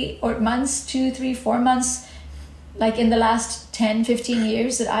literally, or months, 2, 3, 4 months, like in the last 10, 15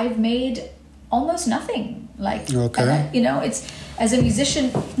 years, that I've made almost nothing. It's, as a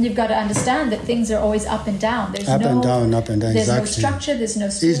musician, you've got to understand that things are always up and down. There's up and down. There's exactly. no structure. There's no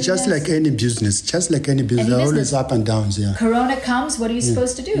smoothness. It's just like any business. Always up and downs. Yeah. Corona comes. What are you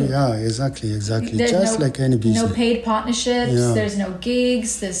supposed to do? Yeah, exactly. There's like any business. No paid partnerships. Yeah. There's no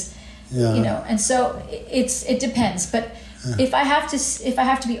gigs. There's and so it depends. But if I have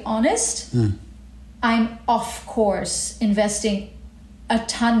to be honest, I'm of course investing a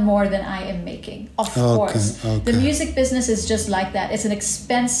ton more than I am making. Of course. The music business is just like that. It's an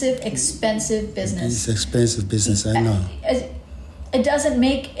expensive business. It's expensive business, I know. It doesn't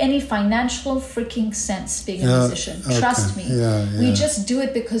make any financial freaking sense being a musician. Trust me. We just do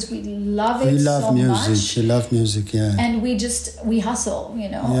it because we love it so much. We love music, yeah. And we hustle,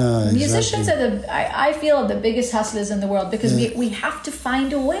 Yeah, musicians are I feel the biggest hustlers in the world, because we have to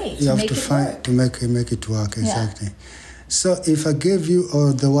find a way to make it work. To make it work, exactly. Yeah. So if I gave you,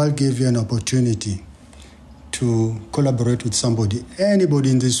 or the world gave you an opportunity to collaborate with anybody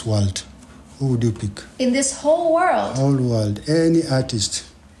in this world, who would you pick? In this whole world? Whole world. Any artist.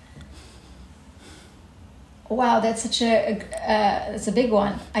 Wow, that's that's a big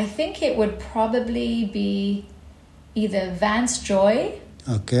one. I think it would probably be either Vance Joy.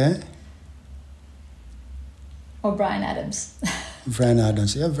 Okay. Or Bryan Adams. Bryan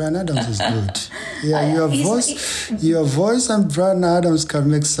Adams. Yeah, Bryan Adams is good. Yeah, your voice and Bryan Adams can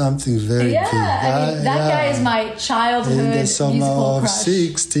make something very big. I mean, that guy is my childhood in the summer musical of crush.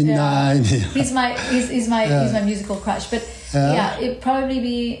 69. Yeah. He's my musical crush. But it'd probably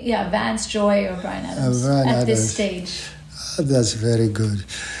be Vance Joy or Bryan Adams at this stage. That's very good.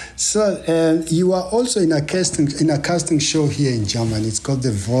 So you are also in a casting show here in Germany. It's called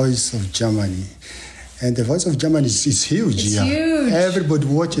The Voice of Germany. And The Voice of Germany is huge. It's huge. Everybody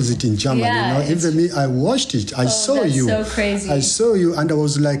watches it in Germany. Yeah, Even me, I watched it. I saw you. That's so crazy. I saw you, and I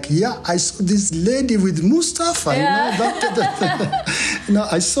was like, I saw this lady with Mustafa. Yeah.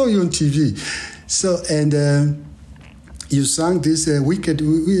 I saw you on TV. So, and you sang this Wicked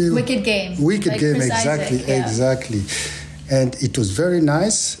Game. Wicked Game, exactly. And it was very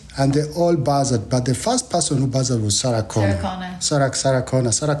nice, and they all buzzed. But the first person who buzzed was Sarah Connor. Sarah Connor,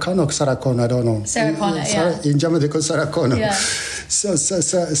 I don't know. Sarah Connor, In German, they call Sarah Connor. Yeah. So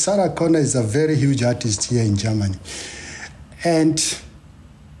Sarah Connor is a very huge artist here in Germany. And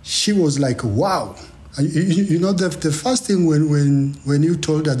she was like, wow, You know, the first thing when you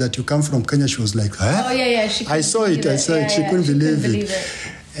told her that you come from Kenya, she was like, huh? Oh, yeah. I saw it. She couldn't believe it.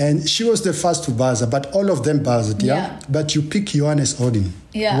 And she was the first to buzz, but all of them buzzed, yeah? But you pick Johannes Odin.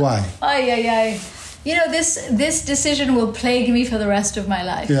 Yeah. Why? Oh, yeah. You know, this decision will plague me for the rest of my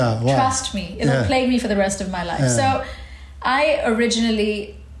life. Yeah, why? Trust me, it'll plague me for the rest of my life. So I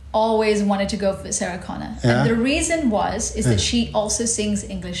originally always wanted to go for Sarah Connor. And the reason is that she also sings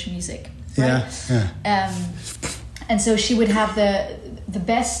English music. Right? And so she would have the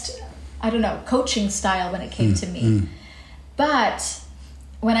best, I don't know, coaching style when it came to me. But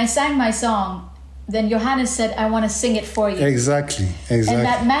when I sang my song, then Johannes said, I want to sing it for you. Exactly. And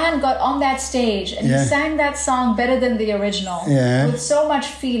that man got on that stage and he sang that song better than the original with so much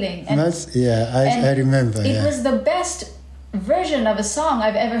feeling. And I remember. It was the best version of a song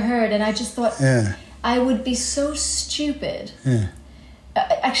I've ever heard. And I just thought, I would be so stupid.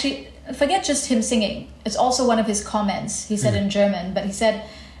 Actually, forget just him singing. It's also one of his comments. He said in German, but he said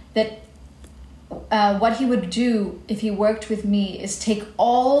that what he would do if he worked with me is take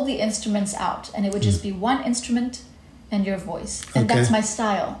all the instruments out and it would just be one instrument and your voice. And that's my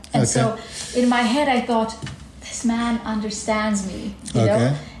style. And so in my head, I thought, this man understands me, you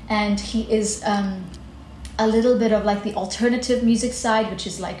know? And he is a little bit of like the alternative music side, which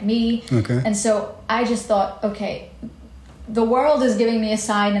is like me. And so I just thought, okay, the world is giving me a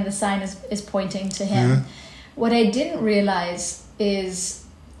sign and the sign is pointing to him. What I didn't realize is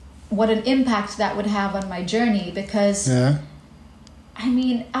what an impact that would have on my journey, because I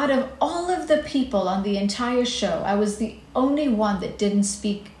mean, out of all of the people on the entire show, I was the only one that didn't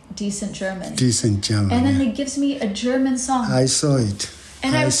speak decent German. And then he gives me a German song. I saw it.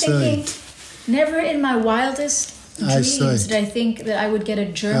 And I was thinking, never in my wildest dreams did I think that I would get a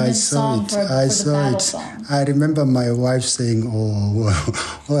German song for the battle song. I remember my wife saying, oh,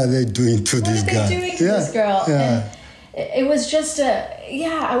 what are they doing to this guy? What are they doing to this girl? And it was just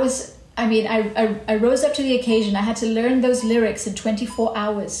I rose up to the occasion. I had to learn those lyrics in 24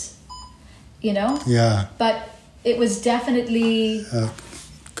 hours, you know? Yeah. But it was definitely...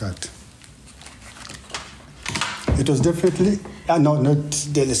 It was definitely... no, not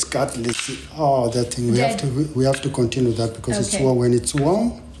Delis Cut. That thing. We have to continue that because it's warm. When it's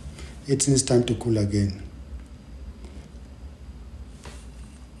warm, it needs time to cool again.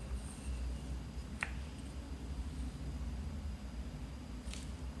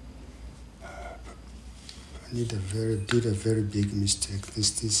 Did a very big mistake.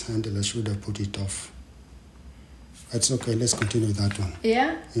 This handle, I should have put it off. That's okay. Let's continue with that one.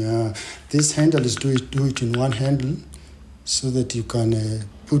 Yeah. Yeah. This handle is do it in one handle, so that you can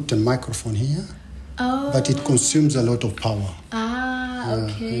put the microphone here. Oh. But it consumes a lot of power.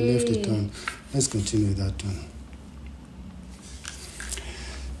 Okay. I left it on. Let's continue with that one.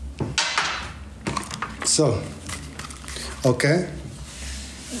 So, okay.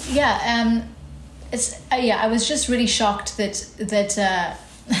 Yeah. I was just really shocked that that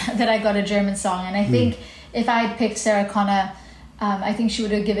I got a German song, and I think if I had picked Sarah Connor, I think she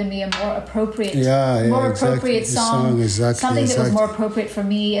would have given me a more appropriate song, something that was more appropriate for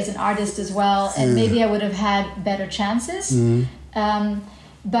me as an artist as well, and maybe I would have had better chances.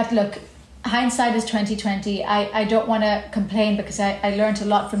 But look, hindsight is 2020. I don't want to complain because I learned a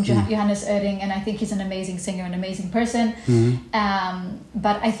lot from Johannes Oerding, and I think he's an amazing singer, an amazing person.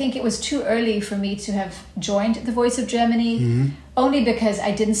 But I think it was too early for me to have joined The Voice of Germany, only because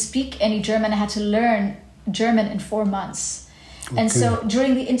I didn't speak any German. I had to learn German in 4 months. And so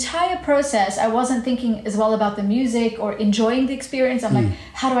during the entire process, I wasn't thinking as well about the music or enjoying the experience. I'm like,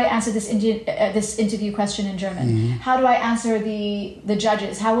 how do I answer this interview question in German? How do I answer the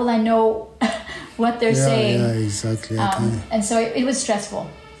judges? How will I know what they're saying? Yeah, exactly. And so it was stressful.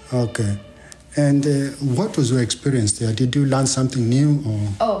 Okay. And what was your experience there? Did you learn something new? Or?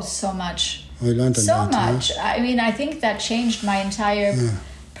 Oh, so much. You learned a lot. So much. I mean, I think that changed my entire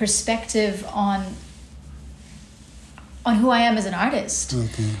perspective on who I am as an artist.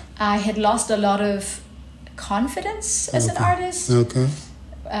 I had lost a lot of confidence as an artist.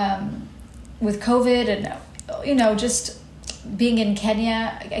 With COVID and, just being in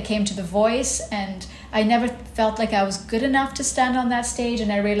Kenya, I came to The Voice and I never felt like I was good enough to stand on that stage,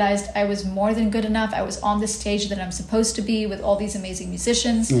 and I realized I was more than good enough. I was on the stage that I'm supposed to be with all these amazing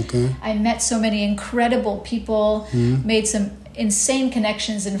musicians. I met so many incredible people, made some insane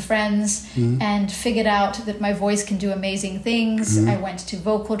connections and friends, and figured out that my voice can do amazing things. I went to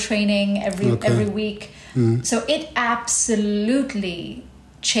vocal training every week. So it absolutely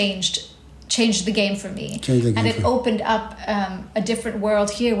changed changed the game for me. And it opened up a different world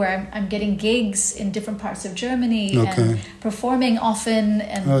here where I'm getting gigs in different parts of Germany and performing often.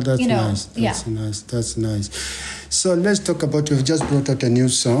 And, that's nice. That's nice. So let's talk about, you've just brought out a new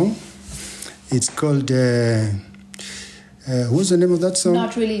song. It's called, what's the name of that song?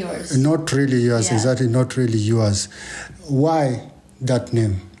 Not Really Yours. Not Really Yours, exactly, Not Really Yours. Why that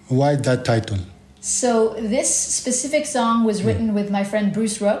name? Why that title? So this specific song was written with my friend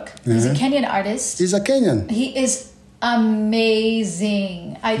Bruce Rook. He's a Kenyan artist. He's a Kenyan? He is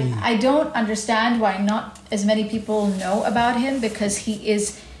amazing. I don't understand why not as many people know about him, because he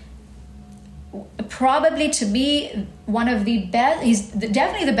is probably, to me, one of the best. He's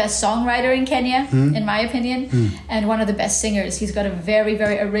definitely the best songwriter in Kenya, in my opinion, and one of the best singers. He's got a very,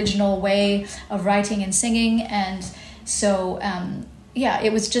 very original way of writing and singing, and so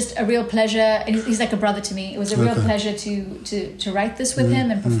it was just a real pleasure. And he's like a brother to me. It was a real pleasure to write this with him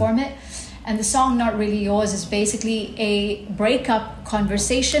and perform it. And the song Not Really Yours is basically a breakup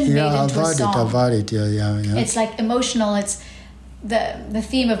conversation made into a song. I've heard it. Yeah. It's like emotional. It's the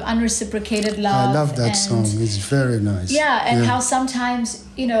theme of unreciprocated love. I love that song. It's very nice. Yeah, and how sometimes,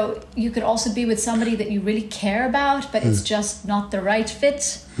 you could also be with somebody that you really care about, but it's just not the right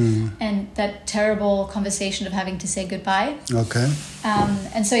fit. And that terrible conversation of having to say goodbye. Okay.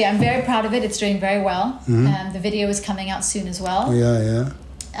 And so, I'm very proud of it. It's doing very well. The video is coming out soon as well. Yeah.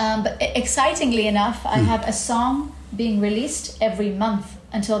 But excitingly enough, I have a song being released every month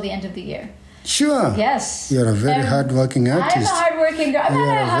until the end of the year. Sure. Yes. You're a very hard-working artist. I'm a hard-working girl. I'm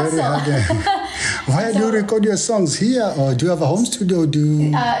not a hustle. Why do you record your songs here? Or do you have a home studio?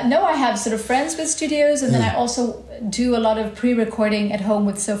 No, I have sort of friends with studios, and then I also do a lot of pre-recording at home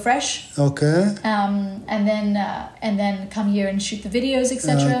with So Fresh. Okay. And then come here and shoot the videos,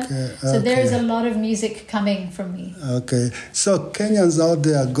 etc. So there's a lot of music coming from me. Okay. So Kenyans out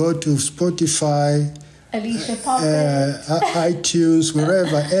there, go to Spotify, Alisha Popat, iTunes,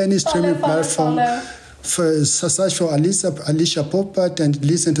 wherever, any streaming platform. Search for Alisha Popat and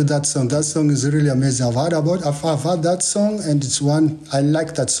listen to that song. That song is really amazing. I've heard that song, and it's one, I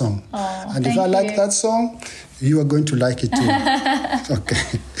like that song. And if I like that song, you are going to like it too.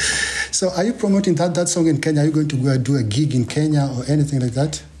 Okay. So are you promoting that song in Kenya? Are you going to go do a gig in Kenya or anything like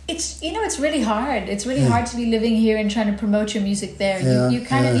that? It's really hard. It's really hard to be living here and trying to promote your music there. You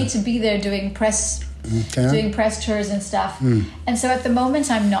kind of need to be there doing press tours and stuff. And so at the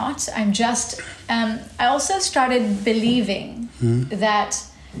moment I'm not. I'm just I also started believing that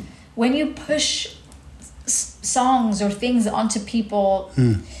when you push songs or things onto people,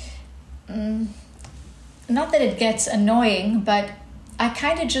 not that it gets annoying, but I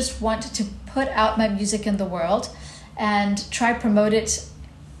kind of just want to put out my music in the world and try promote it,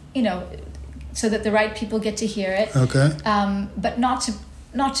 so that the right people get to hear it. Okay. But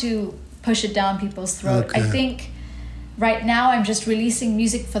not to push it down people's throat. Okay. I think right now I'm just releasing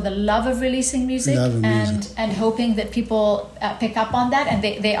music for the love of releasing music, and hoping that people pick up on that, and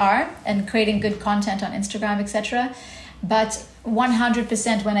they are, and creating good content on Instagram, etc. But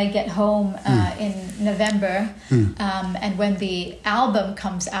 100% when I get home in November, and when the album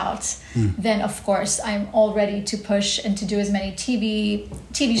comes out, then of course I'm all ready to push and to do as many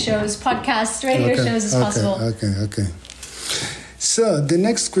TV shows, podcasts, radio shows as possible. Okay. So the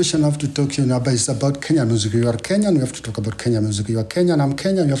next question I have to talk to you now is about Kenyan music. You are Kenyan, we have to talk about Kenyan music. You are Kenyan, I'm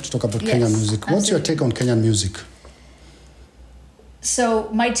Kenyan, you have to talk about Kenyan music. What's your take on Kenyan music? So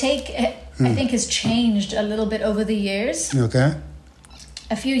my take, I think, has changed a little bit over the years. Okay.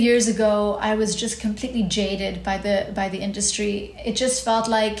 A few years ago, I was just completely jaded by the industry. It just felt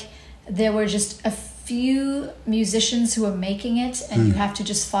like there were just a few musicians who are making it, and you have to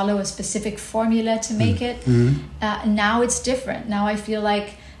just follow a specific formula to make it. Now it's different. Now I feel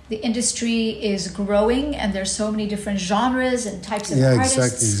like the industry is growing, and there's so many different genres and types of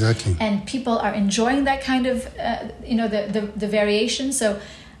artists. Exactly. And people are enjoying that kind of, the variation. So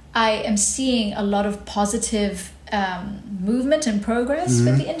I am seeing a lot of positive movement and progress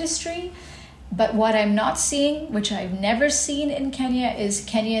with the industry. But what I'm not seeing, which I've never seen in Kenya, is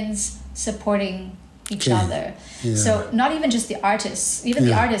Kenyans supporting each other. Yeah. So not even just the artists, even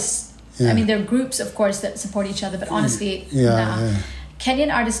the artists. I mean, there are groups, of course, that support each other, but honestly,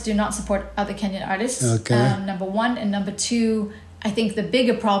 Kenyan artists do not support other Kenyan artists, number one. And number two, I think the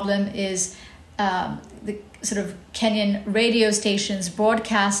bigger problem is the sort of Kenyan radio stations,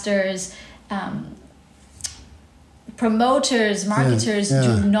 broadcasters, promoters, marketers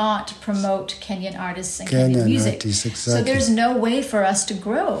do not promote Kenyan artists and Kenyan music. Artists, exactly. So there's no way for us to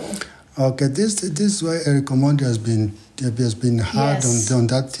grow. Okay, this is why Eric Omondi has been hard on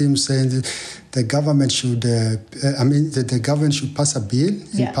that theme, saying that the government should the government should pass a bill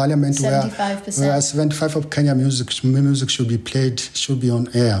in Parliament 75%. where 75% of Kenyan music should be played, should be on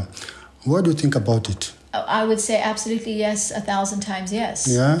air. What do you think about it? I would say absolutely yes, 1,000 times yes.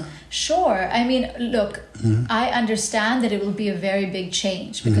 Yeah? Sure. I mean, look, I understand that it will be a very big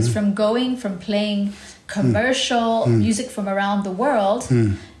change because from playing commercial music from around the world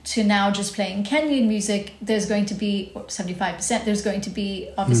to now just playing Kenyan music, there's going to be 75%, there's going to be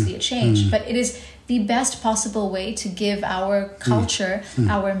obviously a change. But it is the best possible way to give our culture,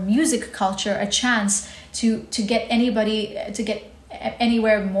 our music culture, a chance to get anywhere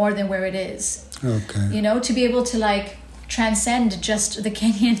more than where it is. Okay. You know, to be able to like transcend just the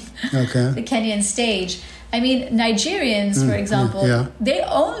Kenyan stage. I mean, Nigerians, for example, they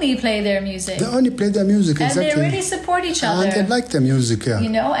only play their music. They only play their music, exactly. And they really support each other. And they like their music, You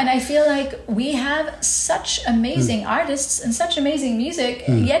know, and I feel like we have such amazing artists and such amazing music,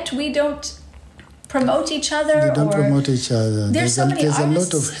 yet we don't promote each other. They don't promote each other. There's a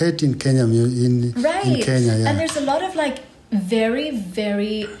lot of hate in Kenya. In Kenya, And there's a lot of like very,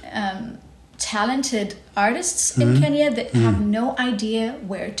 very talented artists in Kenya that have no idea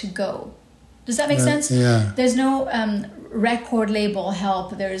where to go. Does that make sense? Yeah. There's no record label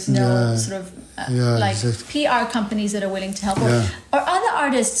help. There's no sort of PR companies that are willing to help, or other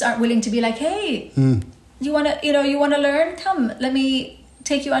artists aren't willing to be like, hey, you wanna learn? Come, let me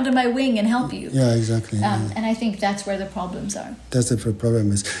take you under my wing and help you. Yeah, exactly. And I think that's where the problems are. That's the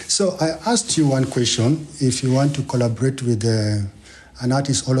problem is. So I asked you one question: if you want to collaborate with an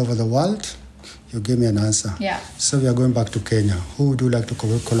artist all over the world. You gave me an answer. Yeah. So we are going back to Kenya. Who would you like to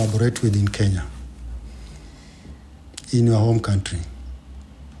collaborate with in Kenya? In your home country?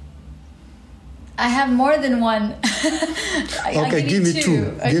 I have more than one. Okay, give me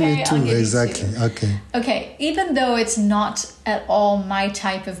two. Okay, give me two, exactly. Two. Okay. Okay, even though it's not at all my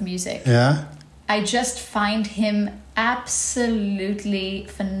type of music, I just find him absolutely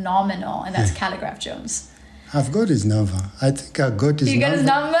phenomenal, and that's Calligraph Jones. I've got his number. I think I got his number. You got his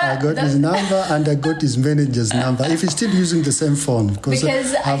number? I got his number and I got his manager's number. If he's still using the same phone, because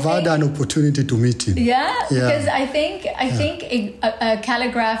I've had an opportunity to meet him. Yeah, because I think a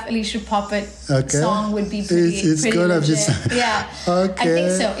Calligraph Alisha Popat song would be pretty gonna legit. Yeah. Okay. I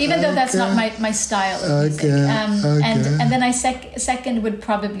think so. Even though that's not my style of music. And then I second would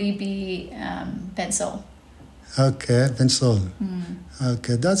probably be Ben Soul. Okay, Ben Soul.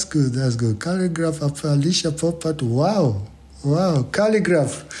 Okay, that's good. Calligraph of Alisha Popat. Wow,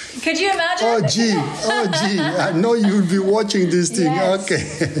 Calligraph. Could you imagine? Oh, gee. I know you'll be watching this thing. Yes.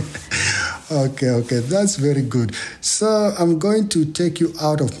 Okay. That's very good. So I'm going to take you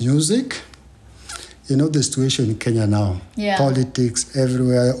out of music. You know the situation in Kenya now. Yeah. Politics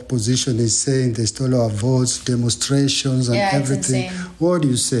everywhere. Opposition is saying they stole our votes, demonstrations and everything. It's insane. What do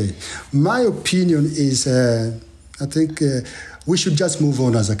you say? My opinion is, I think we should just move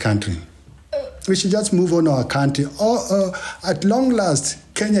on as a country. We should just move on our country. At long last,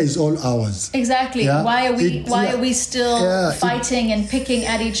 Kenya is all ours. Exactly. Yeah? Why are we still fighting and picking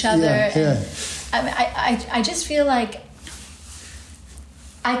at each other? I just feel like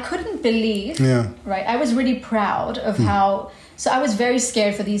I couldn't believe, right? I was really proud of how... So I was very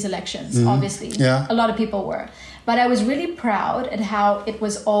scared for these elections, obviously. Yeah. A lot of people were. But I was really proud at how it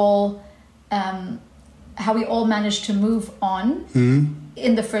was all... how we all managed to move on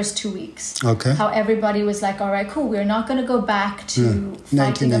in the first 2 weeks. Okay. How everybody was like, all right, cool, we're not going to go back to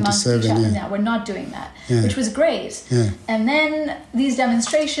fighting amongst each other now. We're not doing that, which was great. Yeah. And then these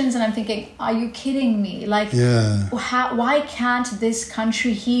demonstrations, and I'm thinking, are you kidding me? Like, why can't this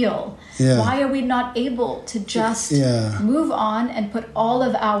country heal? Yeah. Why are we not able to just move on and put all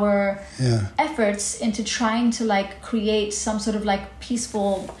of our efforts into trying to like create some sort of like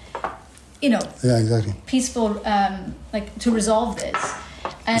peaceful... peaceful, like to resolve this.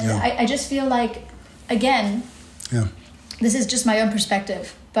 And I just feel like, again, this is just my own perspective,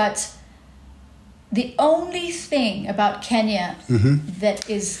 but the only thing about Kenya that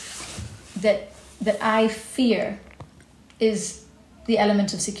I fear is the element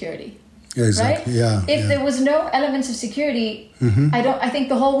of security. Exactly. Right? If there was no elements of security, I think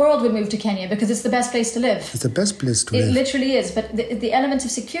the whole world would move to Kenya because it's the best place to live. It's the best place to live. It literally is. But the element of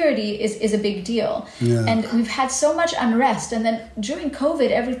security is a big deal. Yeah. And we've had so much unrest. And then during COVID,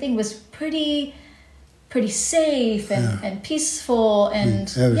 everything was pretty safe and peaceful. And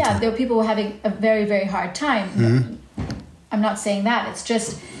there were people who were having a very, very hard time. I'm not saying that. It's just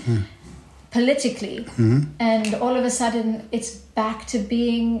politically. And all of a sudden, it's back to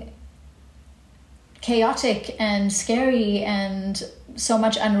being chaotic and scary and so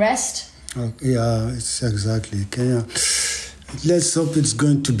much unrest. Yeah, it's exactly. Kenya. Let's hope it's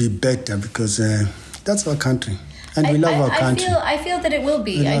going to be better because that's our country. And we love our country. I feel that it will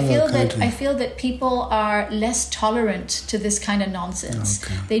be. I feel that people are less tolerant to this kind of nonsense.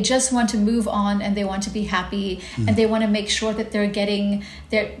 Okay. They just want to move on and they want to be happy and they want to make sure that they're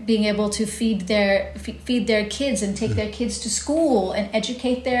being able to feed their kids and take their kids to school and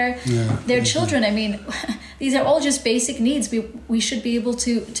educate their children. I mean, these are all just basic needs. We should be able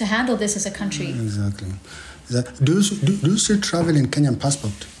to handle this as a country. Exactly. Do you still travel in Kenyan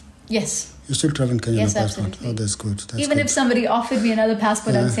passport? Yes. You still travel in Kenyan passport? Absolutely. Oh, that's good. Even if somebody offered me another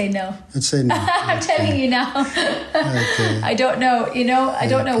passport, I'd say no. I'd say no. I'm telling you now. Okay. I don't know. I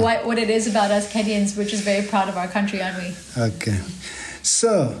don't know what it is about us Kenyans. We're just very proud of our country, aren't we? Okay.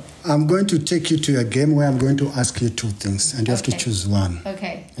 So, I'm going to take you to a game where I'm going to ask you two things, and you have to choose one.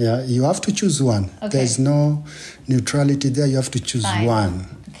 Okay. Yeah, you have to choose one. Okay. There's no neutrality there. You have to choose one.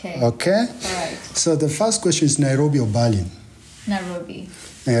 Okay. Okay? All right. So, the first question is Nairobi or Berlin? Nairobi.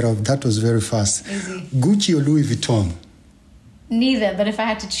 Nairobi. That was very fast. Easy. Gucci or Louis Vuitton? Neither, but if I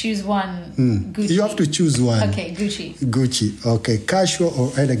had to choose one, Gucci. You have to choose one. Okay, Gucci. Gucci. Okay. Casual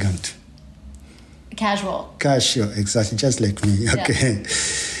or elegant? Casual. Casual, exactly, just like me. Okay.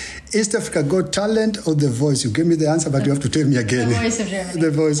 East Africa Got Talent or The Voice? You gave me the answer, but you have to tell me again. The Voice of Germany.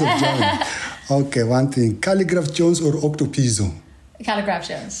 The Voice of Germany. Okay, one thing. Calligraph Jones or Octopizzo? Calligraph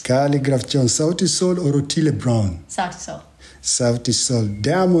Jones. Calligraph Jones. Sauti Sol or Otile Brown? Sauti Sol. Sauti Sol.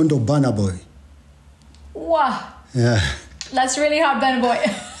 Diamond or Burna Boy? Wow. Yeah. That's really hard, Burna Boy.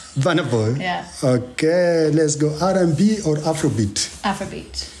 Burna Boy? Yeah. Okay, let's go. R&B or Afrobeat?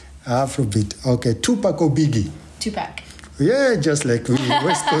 Afrobeat. Afrobeat. Okay, Tupac or Biggie? Tupac. Yeah, just like me,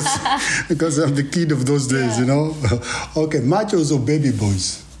 West Coast, because I'm the kid of those days, you know. Okay, machos or baby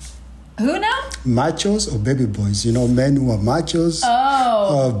boys? Who now? Machos or baby boys? You know, men who are machos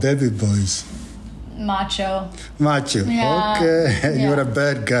or baby boys? Macho. Macho. Yeah. Okay, Yeah. you're a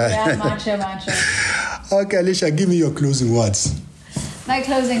bad guy. Yeah, macho. Okay, Alisha, give me your closing words. My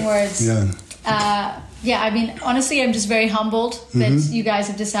closing words. Yeah. I mean, honestly, I'm just very humbled that you guys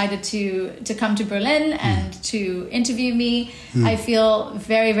have decided to come to Berlin and to interview me. I feel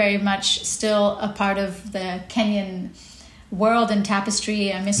very, very much still a part of the Kenyan world and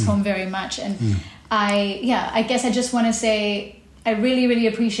tapestry. I miss home very much. And I guess I just want to say I really, really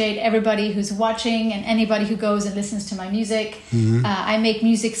appreciate everybody who's watching and anybody who goes and listens to my music. I make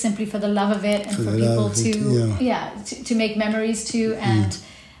music simply for the love of it and for people to make memories to. And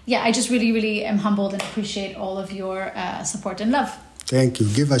I just really, really am humbled and appreciate all of your support and love. Thank you.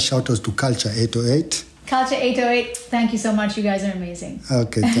 Give a shout out to Culture 808. Culture 808, thank you so much. You guys are amazing.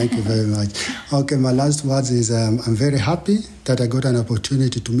 Okay, thank you very much. Okay, my last words is I'm very happy that I got an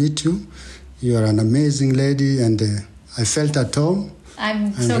opportunity to meet you. You are an amazing lady and I felt at home.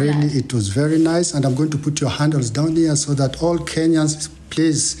 I'm so glad. It was very nice, and I'm going to put your handles down here so that all Kenyans,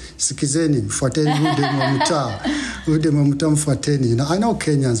 please, sikizeni, mfuateni ude mwamuta mfuateni. You know, I know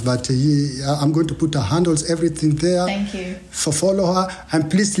Kenyans, but I'm going to put her handles, everything there. Thank you. Follow her, and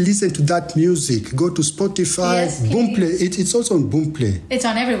please listen to that music. Go to Spotify, Yes, Boomplay. It's also on Boomplay. It's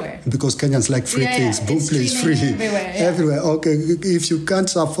on everywhere. Because Kenyans like free things. Boomplay is free. Everywhere. Yeah. Everywhere. Okay, if you can't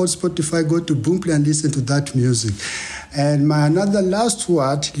afford Spotify, go to Boomplay and listen to that music. And my another last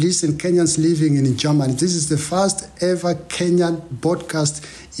word, listen, Kenyans living in Germany. This is the first ever Kenyan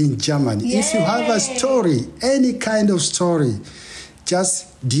podcast in Germany. Yay. If you have a story, any kind of story,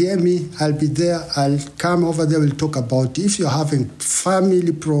 just DM me. I'll be there. I'll come over there. We'll talk about it. If you're having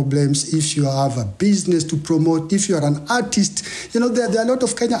family problems, if you have a business to promote, if you're an artist, you know, there are a lot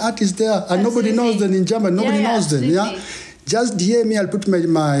of Kenyan artists there, and nobody knows them in Germany. Nobody knows them. Yeah, just DM me. I'll put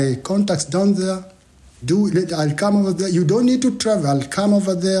my contacts down there. I'll come over there. You don't need to travel. I'll come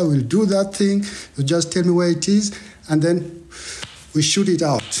over there. We'll do that thing. You just tell me where it is, and then we shoot it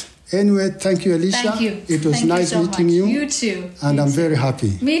out. Anyway, thank you, Alisha. Thank you. It was nice meeting you. You too. And I'm very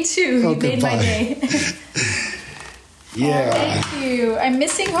happy. Me too. Okay, you made my day. Yeah. Oh, thank you. I'm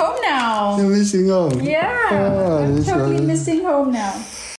missing home now. You're missing home. Yeah. I'm totally missing home now.